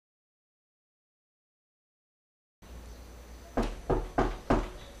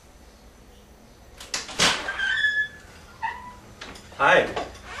Hi.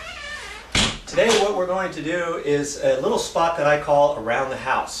 Today what we're going to do is a little spot that I call around the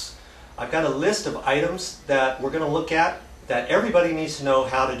house. I've got a list of items that we're going to look at that everybody needs to know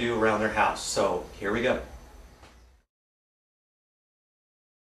how to do around their house. So here we go.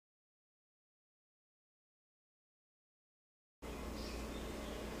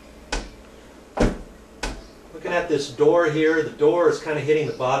 Looking at this door here, the door is kind of hitting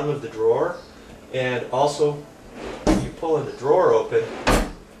the bottom of the drawer, and also you pulling the drawer open,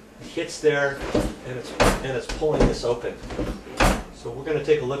 it hits there and it's pulling this open. So we're going to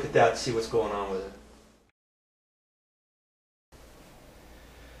take a look at that and see what's going on with it.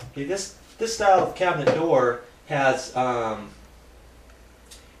 Okay, this style of cabinet door has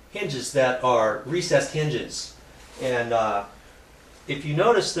hinges that are recessed hinges, and if you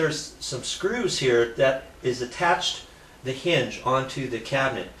notice, there's some screws here that is attached the hinge onto the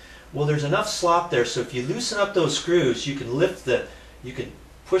cabinet. Well, there's enough slot there, so if you loosen up those screws, you can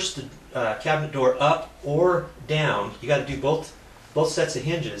push the cabinet door up or down. You got to do both sets of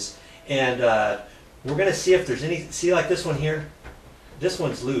hinges, and we're going to see if there's any. See, like this one here, this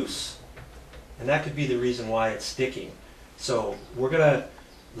one's loose, and that could be the reason why it's sticking. So we're going to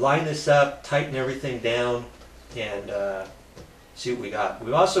line this up, tighten everything down, and see what we got.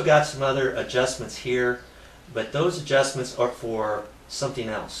 We've also got some other adjustments here, but those adjustments are for something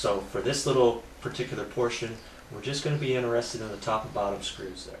else. So for this little particular portion, we're just going to be interested in the top and bottom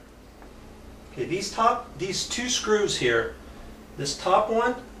screws there. Okay, these two screws here, this top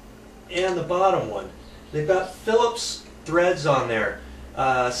one and the bottom one, they've got Phillips threads on there.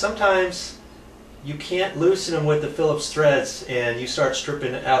 Sometimes you can't loosen them with the Phillips threads and you start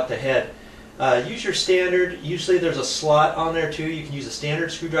stripping out the head. Use your standard. Usually there's a slot on there too. You can use a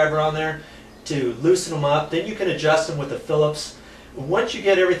standard screwdriver on there to loosen them up. Then you can adjust them with the Phillips. Once you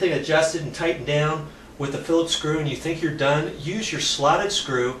get everything adjusted and tightened down with the Phillips screw and you think you're done, use your slotted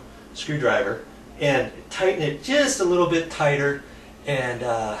screwdriver and tighten it just a little bit tighter, and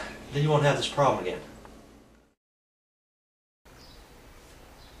then you won't have this problem again.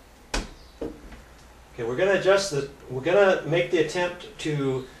 Okay, we're going to make the attempt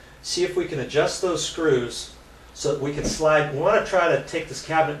to see if we can adjust those screws so that we can slide. We want to try to take this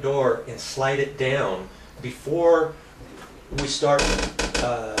cabinet door and slide it down before we start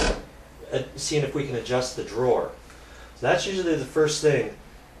seeing if we can adjust the drawer. So that's usually the first thing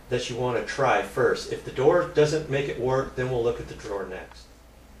that you want to try first. If the door doesn't make it work, then we'll look at the drawer next.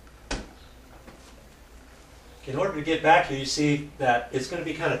 Okay, in order to get back here, you see that it's going to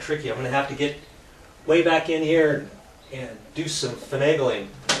be kind of tricky. I'm going to have to get way back in here and do some finagling.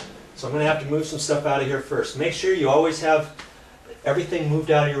 So I'm going to have to move some stuff out of here first. Make sure you always have everything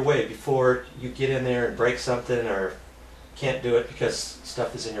moved out of your way before you get in there and break something or can't do it because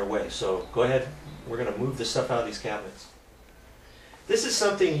stuff is in your way. So go ahead, we're going to move the stuff out of these cabinets. This is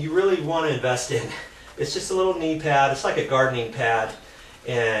something you really want to invest in. It's just a little knee pad. It's like a gardening pad,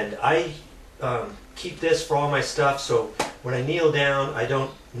 and I keep this for all my stuff, so when I kneel down, I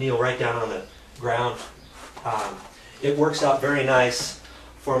don't kneel right down on the ground. It works out very nice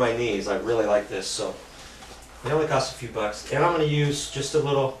for my knees. I really like this, so it only costs a few bucks. And I'm going to use just a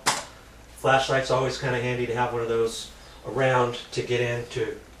little flashlight's always kind of handy to have one of those around to get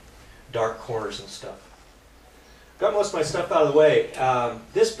into dark corners and stuff. Got most of my stuff out of the way.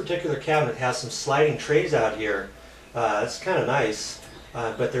 This particular cabinet has some sliding trays out here. It's kind of nice,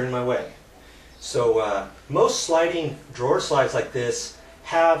 but they're in my way. So most sliding drawer slides like this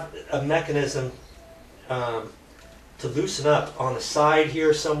have a mechanism to loosen up on the side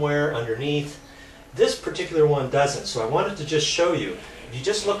here somewhere underneath. This particular one doesn't, so I wanted to just show you. If you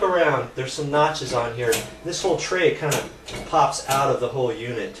just look around, there's some notches on here. This whole tray kind of pops out of the whole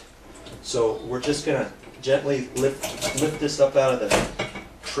unit. So we're just going to gently lift this up out of the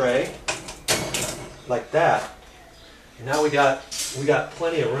tray like that. And now we got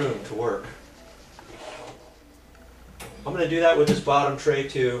plenty of room to work. I'm going to do that with this bottom tray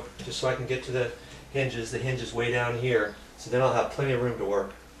too, just so I can get to the hinges. The hinge is way down here, so then I'll have plenty of room to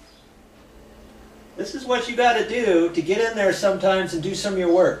work. This is what you got to do to get in there sometimes and do some of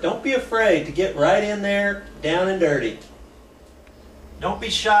your work. Don't be afraid to get right in there, down and dirty. Don't be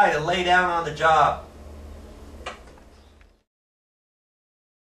shy to lay down on the job.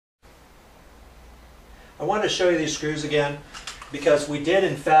 I wanted to show you these screws again because we did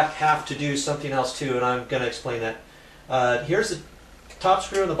in fact have to do something else too, and I'm going to explain that. Here's the top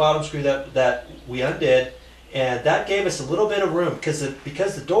screw and the bottom screw that we undid, and that gave us a little bit of room because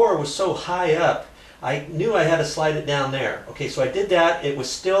the door was so high up. I knew I had to slide it down there. Okay, so I did that. It was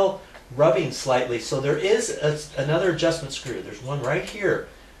still rubbing slightly, so there is another adjustment screw. There's one right here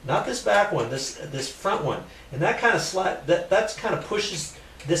not this back one, this front one, and that kind of that's kind of pushes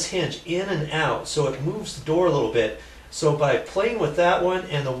this hinge in and out, so it moves the door a little bit. So by playing with that one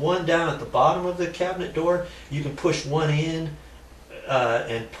and the one down at the bottom of the cabinet door, you can push one in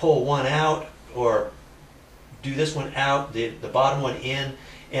and pull one out, or do this one out, the bottom one in,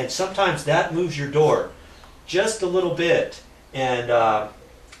 and sometimes that moves your door just a little bit. And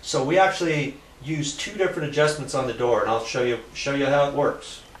so we actually use two different adjustments on the door, and I'll show you how it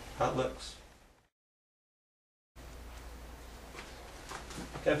works, how it looks.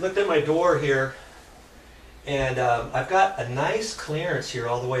 Okay, I've looked at my door here, and I've got a nice clearance here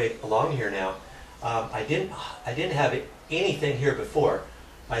all the way along here now. I didn't have anything here before.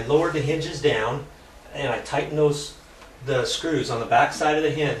 I lowered the hinges down, and I tightened the screws on the back side of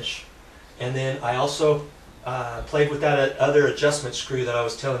the hinge, and then I also played with that other adjustment screw that I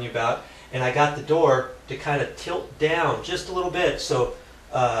was telling you about, and I got the door to kind of tilt down just a little bit, so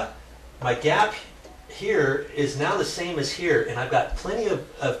my gap here is now the same as here, and I've got plenty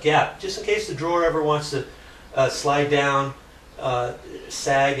of gap just in case the drawer ever wants to slide down,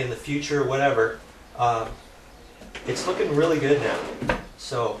 sag in the future, whatever. It's looking really good now.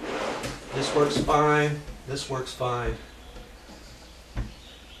 So this works fine, this works fine.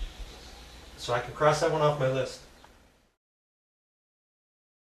 So I can cross that one off my list.